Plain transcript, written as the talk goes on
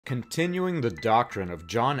Continuing the doctrine of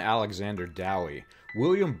John Alexander Dowie,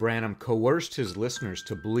 William Branham coerced his listeners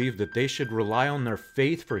to believe that they should rely on their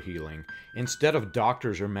faith for healing instead of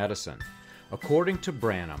doctors or medicine. According to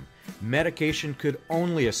Branham, medication could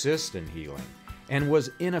only assist in healing and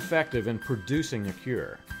was ineffective in producing a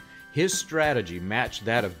cure. His strategy matched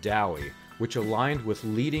that of Dowie, which aligned with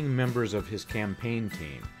leading members of his campaign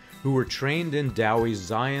team, who were trained in Dowie's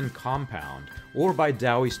Zion compound or by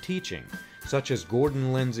Dowie's teaching, such as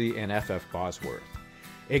Gordon Lindsay and F. Bosworth.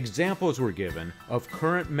 Examples were given of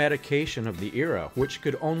current medication of the era which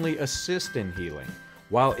could only assist in healing,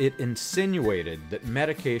 while it insinuated that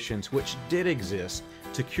medications which did exist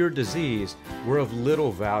to cure disease were of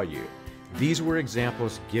little value. These were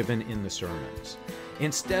examples given in the sermons.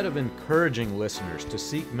 Instead of encouraging listeners to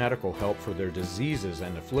seek medical help for their diseases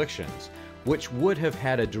and afflictions, which would have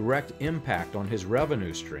had a direct impact on his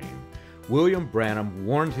revenue stream, William Branham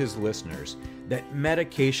warned his listeners that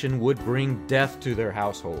medication would bring death to their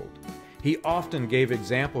household. He often gave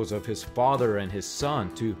examples of his father and his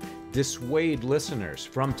son to dissuade listeners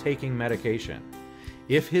from taking medication.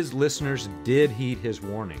 If his listeners did heed his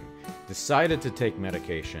warning, decided to take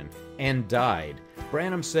medication, and died,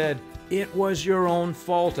 Branham said, "It was your own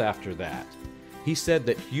fault after that." He said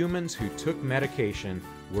that humans who took medication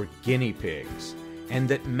were guinea pigs, and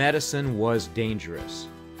that medicine was dangerous.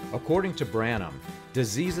 According to Branham,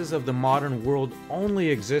 diseases of the modern world only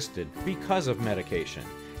existed because of medication,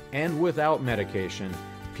 and without medication,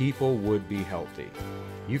 people would be healthy.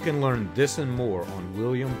 You can learn this and more on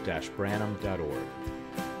william-branham.org.